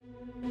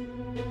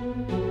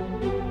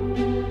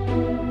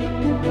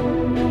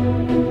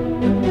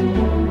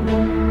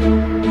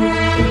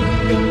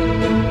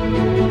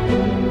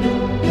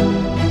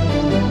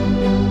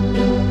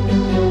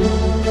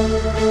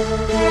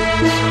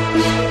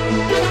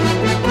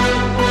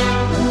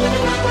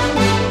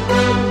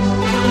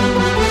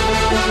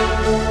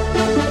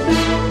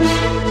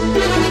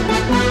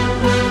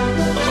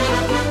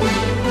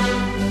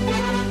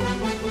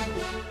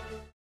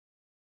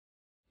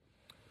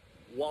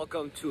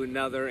welcome to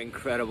another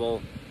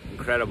incredible,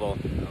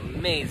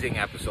 amazing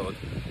episode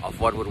of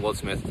What Would Will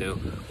Smith Do?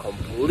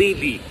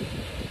 Completely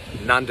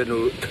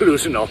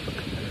non-delusional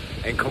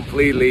and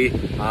completely,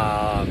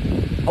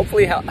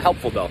 hopefully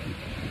helpful though.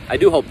 I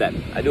do hope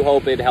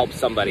it helps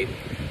somebody.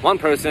 One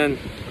person,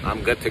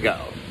 I'm good to go.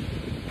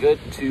 Good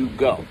to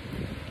go.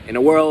 In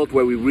a world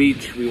where we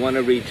want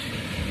to reach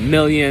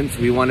millions,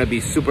 we want to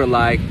be super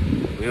liked,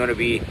 we want to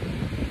be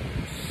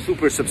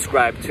super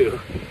subscribed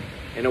to.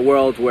 In a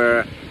world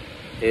where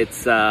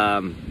it's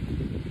tough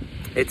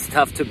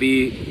to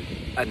be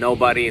a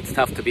nobody, it's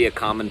tough to be a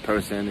common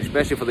person,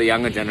 especially for the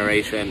younger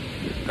generation,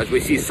 because we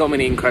see so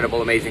many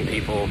incredible, amazing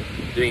people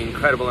doing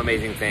incredible,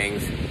 amazing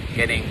things,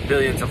 getting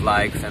billions of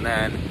likes, and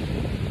then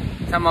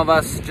some of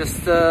us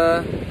just, it's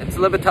a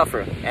little bit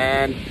tougher.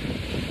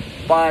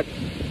 But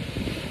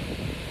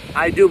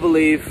I do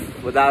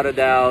believe, without a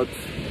doubt,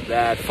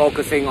 that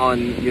focusing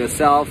on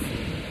yourself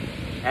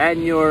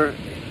and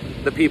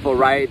the people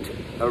right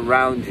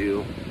around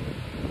you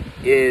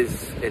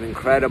is an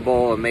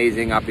incredible,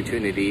 amazing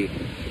opportunity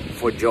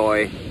for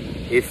joy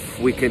if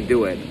we can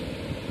do it.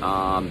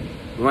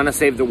 We want to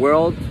save the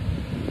world.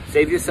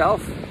 Save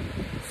yourself.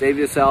 Save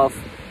yourself.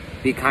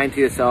 Be kind to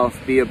yourself.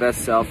 Be your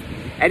best self.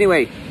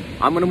 Anyway,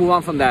 I'm going to move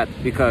on from that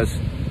because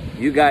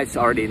you guys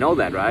already know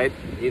that, right?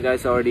 You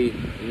guys already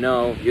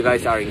know. You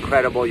guys are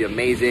incredible. You're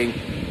amazing.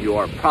 You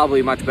are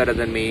probably much better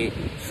than me.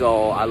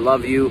 So I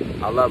love you.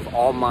 I love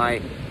all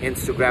my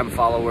Instagram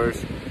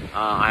followers.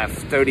 I have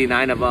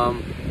 39 of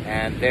them.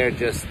 And they're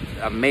just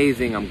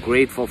amazing. I'm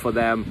grateful for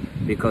them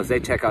because they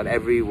check out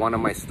every one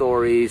of my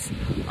stories.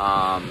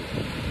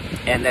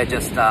 And they're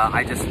just,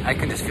 I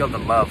can just feel the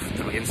love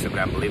through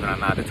Instagram, believe it or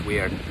not. It's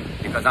weird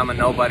because I'm a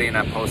nobody and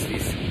I post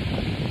these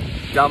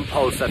dumb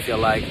posts, I feel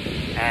like,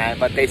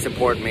 but they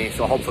support me.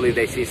 So hopefully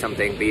they see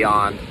something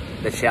beyond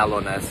the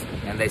shallowness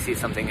and they see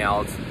something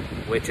else,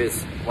 which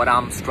is what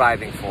I'm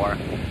striving for,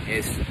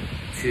 is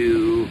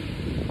to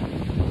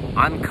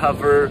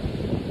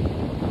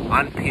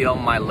unpeel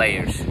my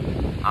layers.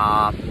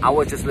 I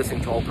was just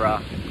listening to Oprah,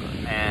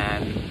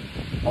 and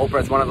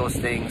Oprah is one of those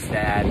things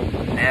that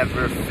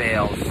never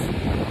fails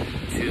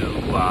to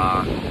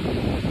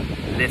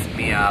lift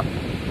me up.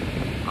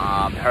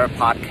 Her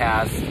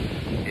podcast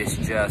is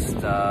just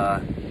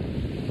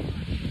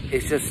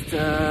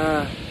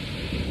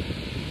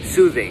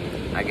soothing,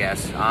 I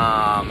guess.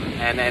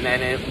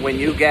 When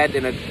you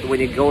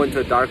go into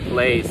a dark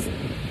place,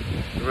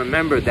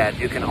 remember that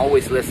you can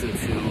always listen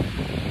to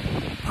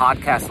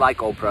podcasts like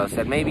Oprah's,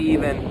 and maybe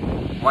even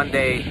one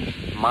day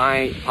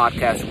my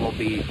podcast will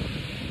be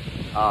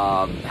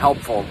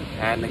helpful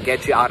and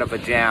get you out of a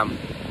jam.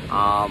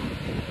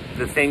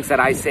 The things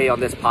that I say on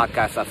this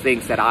podcast are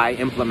things that I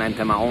implement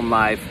in my own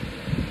life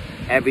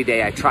every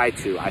day. I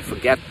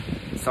forget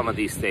some of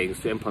these things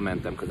to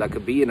implement them because I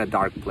could be in a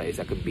dark place.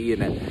 I could be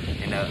in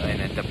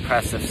a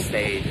depressive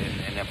state,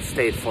 in a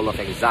state full of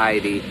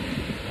anxiety,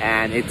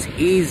 and it's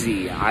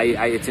easy.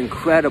 It's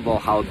incredible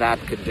how that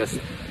could just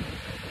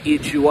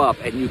eat you up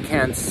and you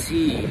can't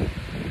see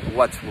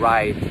what's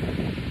right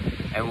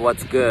and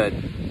what's good.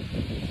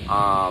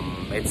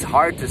 It's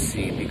hard to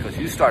see because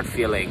you start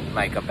feeling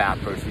like a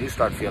bad person. You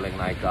start feeling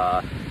like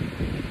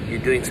you're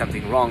doing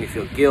something wrong. You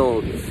feel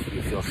guilt,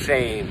 you feel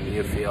shame,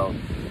 you feel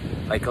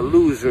like a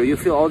loser, you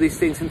feel all these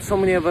things, and so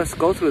many of us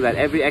go through that.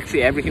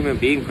 Every human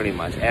being, pretty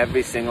much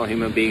every single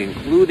human being,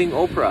 including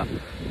Oprah.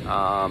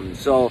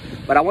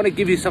 But I want to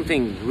give you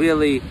something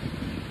really,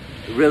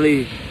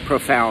 really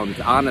profound,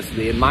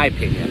 honestly, in my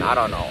opinion. I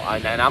don't know.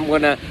 And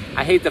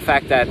I hate the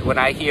fact that when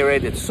I hear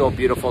it, it's so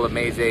beautiful,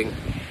 amazing.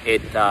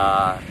 It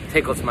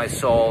tickles my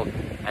soul.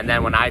 And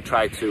then when I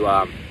try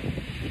to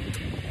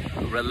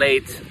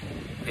relate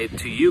it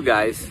to you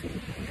guys,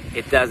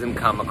 it doesn't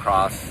come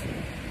across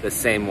the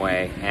same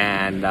way.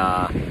 And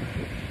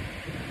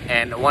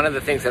one of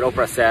the things that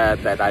Oprah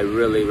said that I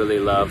really, really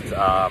loved,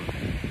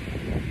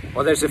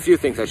 well, there's a few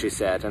things that she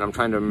said, and I'm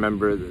trying to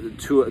remember.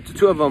 Two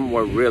of them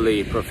were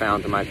really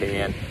profound, in my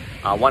opinion.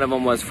 One of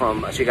them was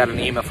she got an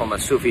email from a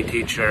Sufi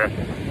teacher,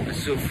 a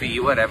Sufi,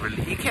 whatever.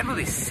 You can't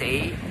really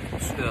say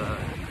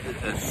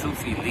a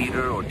Sufi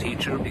leader or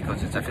teacher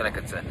because I feel like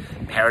it's a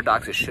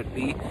paradox. It should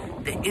be.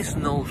 There is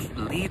no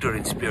leader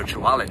in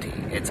spirituality.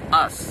 It's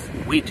us,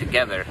 we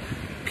together,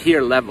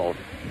 peer level,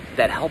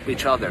 that help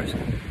each other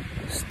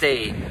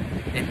stay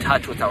in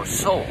touch with our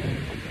soul.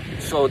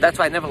 So that's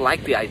why I never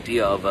liked the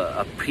idea of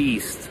a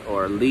priest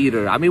or a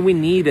leader. I mean, we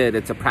need it.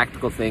 It's a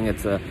practical thing.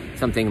 It's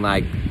something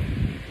like...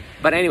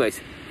 But anyways,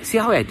 see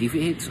how I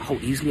deviate? How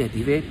easily I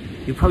deviate?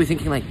 You're probably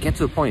thinking, like, get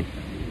to the point.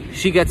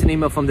 She gets an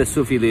email from the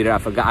Sufi leader.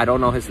 I don't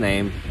know his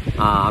name.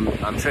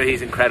 I'm sure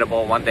he's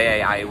incredible. One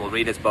day I will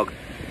read his book.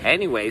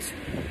 Anyways,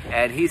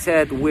 and he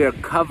said,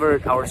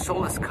 our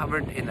soul is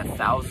covered in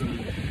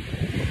 1,000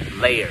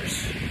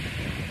 layers.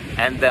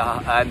 And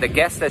the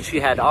guest that she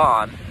had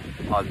on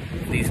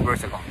these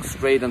birds are going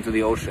straight into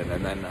the ocean.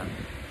 And then,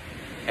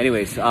 and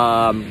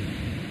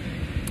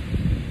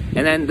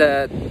then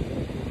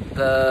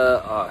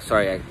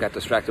sorry, I got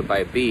distracted by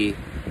a bee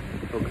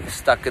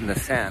stuck in the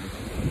sand.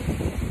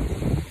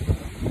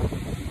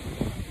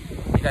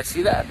 You guys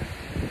see that?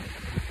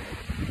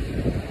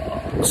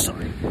 Oh,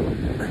 sorry.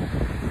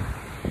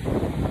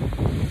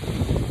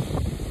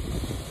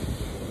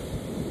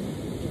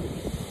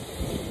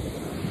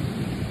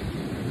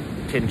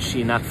 Can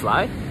she not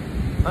fly?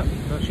 Oh,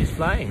 no, she's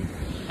flying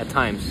at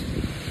times.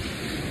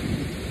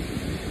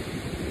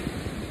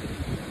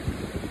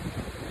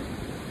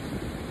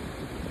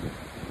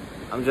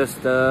 I'm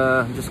just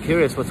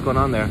curious what's going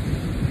on there.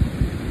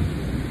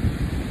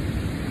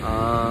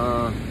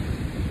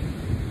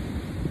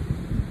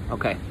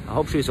 Okay, I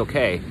hope she's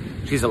okay.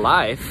 She's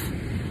alive,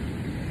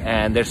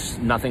 and there's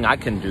nothing I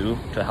can do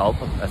to help,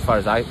 as far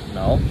as I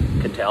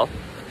can tell.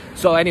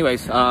 So,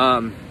 anyways,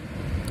 and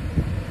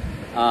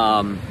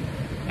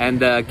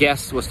the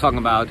guest was talking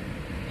about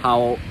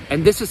how,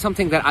 and this is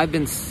something that I've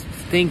been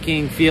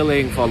thinking,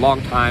 feeling for a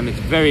long time. It's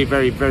very,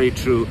 very, very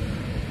true.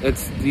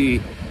 It's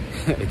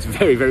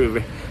very, very,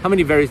 very. How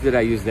many berries did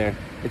I use there?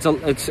 It's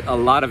a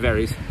lot of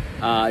berries.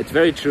 It's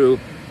very true.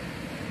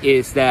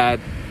 Is that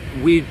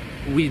we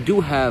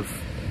do have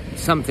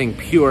something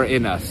pure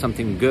in us,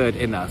 something good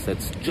in us.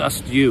 It's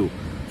just you.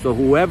 So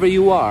whoever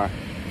you are,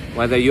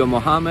 whether you're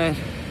Mohammed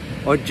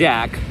or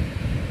Jack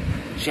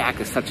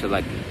is such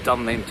a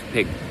dumb name to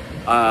pick,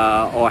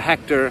 or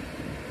Hector,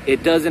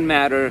 it doesn't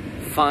matter.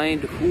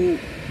 Find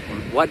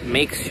what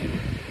makes you,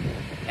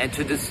 and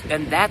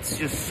that's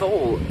your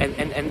soul.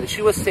 And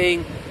she was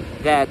saying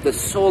that the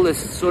soul is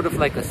sort of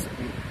like a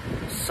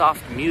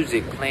soft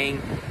music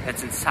playing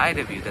that's inside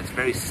of you, that's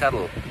very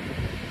subtle,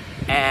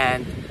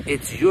 and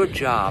it's your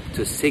job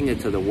to sing it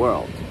to the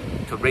world,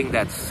 to bring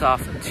that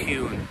soft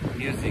tune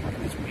music,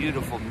 this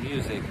beautiful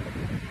music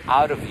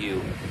out of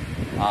you.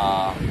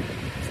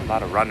 It's a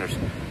lot of runners.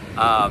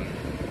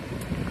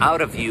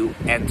 Out of you,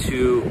 and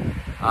to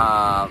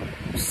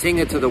sing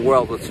it to the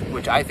world,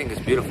 which I think is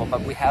beautiful.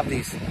 But we have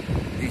these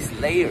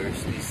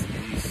layers.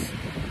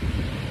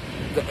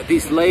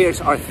 These layers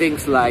are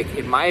things like,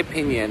 in my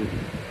opinion,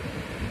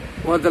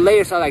 well, the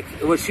layers are like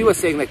what she was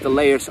saying. Like the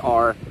layers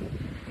are,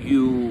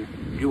 you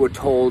were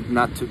told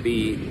not to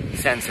be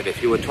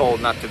sensitive. You were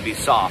told not to be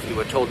soft. You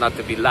were told not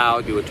to be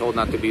loud. You were told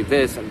not to be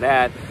this and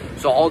that.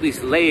 So all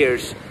these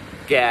layers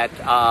get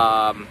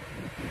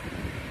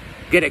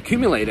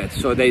accumulated.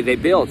 So they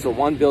build. So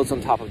one builds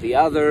on top of the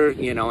other,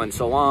 and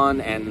so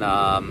on. And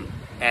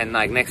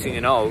like next thing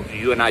you know,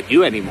 you are not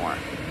you anymore.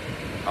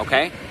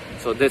 Okay.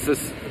 So this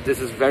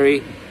is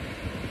very.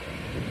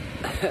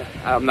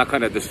 I'm not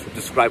going to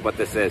describe what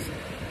this is,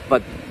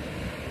 but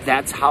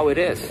that's how it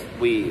is.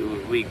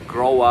 We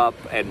grow up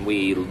and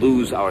we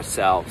lose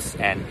ourselves,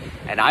 and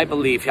I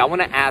believe I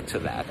want to add to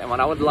that. And what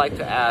I would like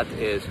to add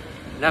is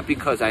not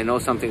because I know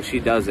something she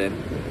doesn't.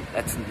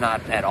 That's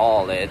not at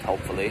all it.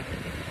 Hopefully,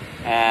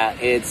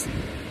 it's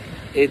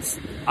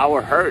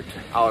our hurt,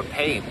 our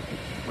pain.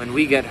 When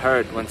we get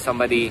hurt, when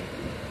somebody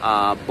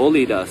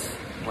bullied us,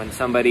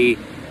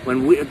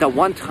 the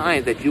one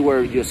time that you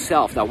were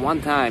yourself, that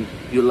one time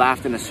you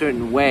laughed in a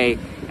certain way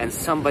and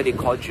somebody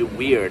called you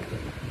weird,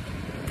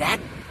 that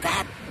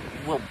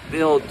will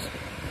build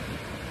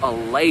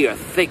a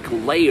thick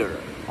layer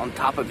on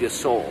top of your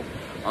soul,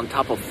 on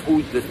top of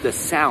the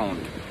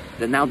sound.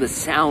 Now the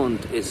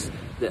sound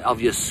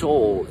of your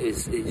soul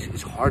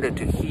is harder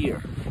to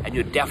hear, and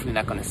you're definitely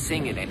not going to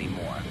sing it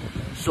anymore.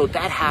 So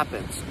that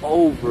happens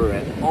over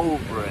and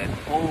over and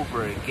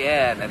over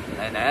again,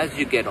 and as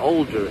you get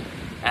older,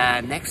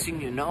 and next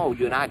thing you know,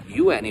 you're not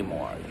you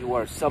anymore. You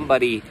are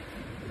somebody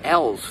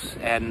else.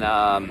 And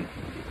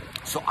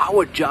so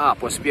our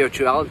job, or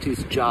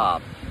spirituality's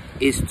job,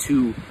 is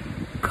to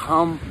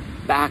come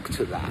back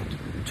to that.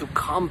 To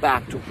come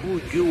back to who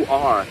you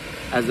are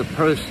as a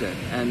person,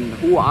 and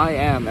who I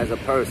am as a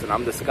person.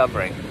 I'm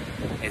discovering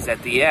is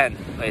at the end,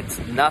 it's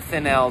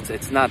nothing else.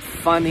 It's not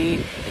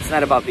funny. It's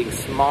not about being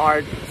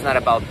smart. It's not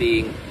about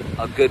being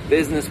a good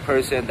business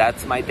person.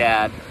 That's my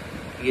dad.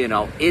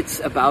 It's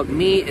about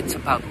me. It's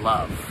about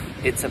love.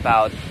 It's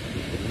about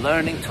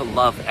learning to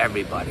love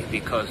everybody,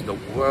 because the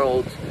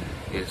world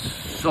is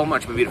so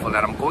much more beautiful.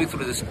 That I'm going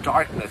through this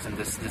darkness and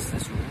this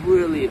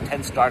really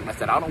intense darkness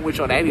that I don't wish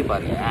on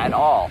anybody at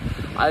all.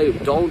 I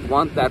don't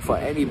want that for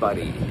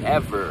anybody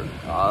ever.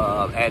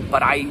 But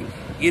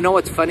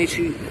it's funny.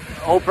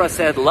 Oprah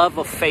said, "Love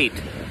of fate."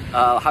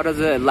 How does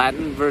the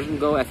Latin version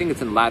go? I think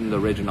it's in Latin, the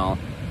original.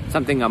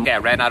 Something. I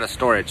ran out of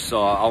storage,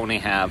 so I only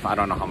have, I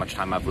don't know how much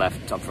time I've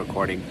left of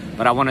recording,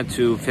 but I wanted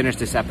to finish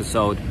this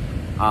episode.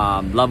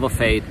 Love of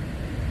fate.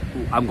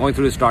 I'm going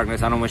through this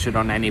darkness. I don't wish it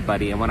on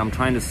anybody. And what I'm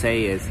trying to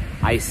say is,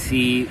 I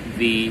see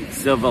the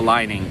silver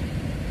lining.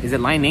 Is it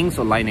linings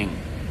or lining?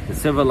 The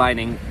silver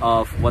lining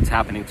of what's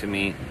happening to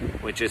me,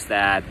 which is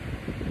that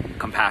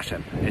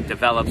compassion. It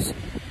develops.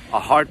 A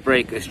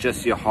heartbreak is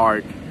just your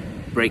heart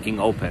breaking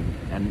open.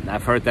 And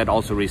I've heard that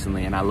also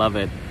recently, and I love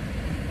it.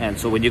 And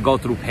so when you go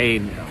through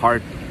pain,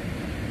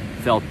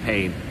 heartfelt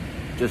pain,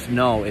 just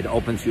know it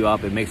opens you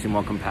up. It makes you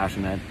more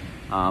compassionate.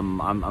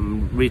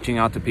 I'm reaching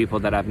out to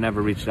people that I've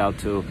never reached out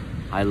to.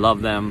 I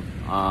love them.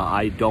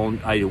 I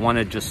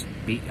want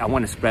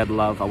to spread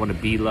love. I want to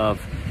be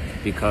love,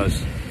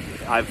 because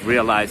I've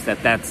realized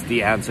that that's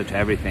the answer to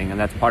everything, and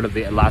that's part of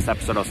the last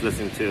episode I was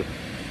listening to.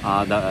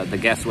 The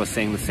guest was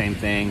saying the same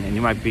thing, and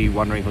you might be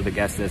wondering who the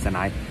guest is, and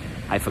I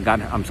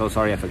forgot. I'm so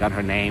sorry, I forgot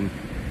her name.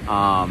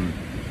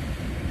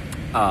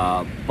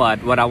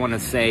 But what I want to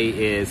say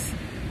is,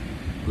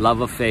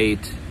 love of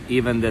fate.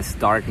 Even this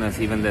darkness,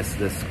 even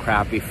this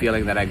crappy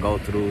feeling that I go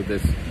through,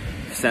 this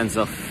sense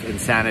of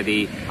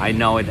insanity, I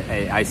know it.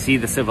 I see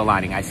the silver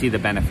lining. I see the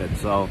benefit.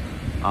 So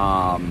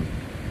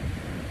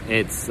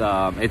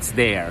it's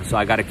there. So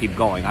I got to keep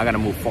going. I got to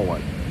move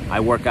forward. I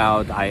work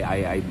out.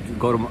 I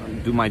go to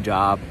do my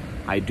job.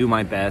 I do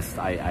my best.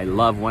 I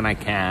love when I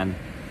can.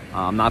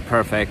 I'm not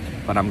perfect,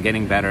 but I'm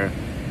getting better.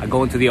 I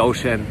go into the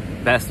ocean.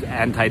 Best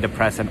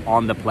antidepressant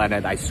on the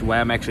planet. I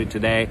swam actually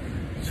today.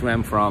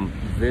 Swam from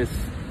this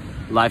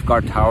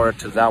lifeguard tower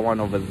to that one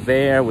over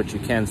there, which you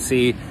can't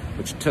see,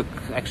 which took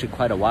actually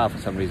quite a while for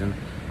some reason.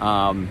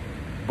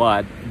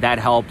 But that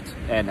helped,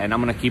 and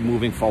I'm gonna keep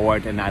moving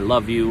forward, and I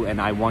love you,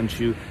 and I want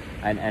you.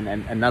 And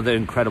another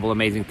incredible,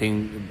 amazing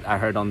thing I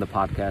heard on the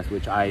podcast,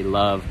 which I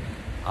love.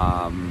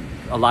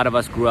 A lot of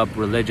us grew up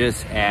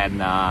religious,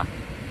 and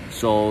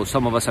so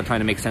some of us are trying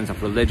to make sense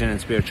of religion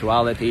and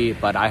spirituality,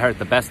 but I heard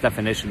the best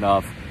definition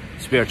of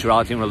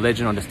spirituality and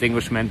religion, or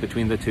distinguishment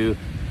between the two.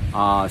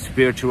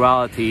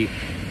 Spirituality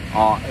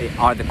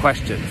are the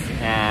questions,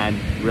 and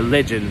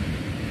religion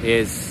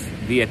is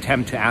the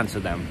attempt to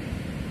answer them.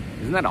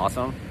 Isn't that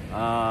awesome?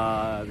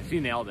 She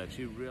nailed it.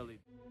 She really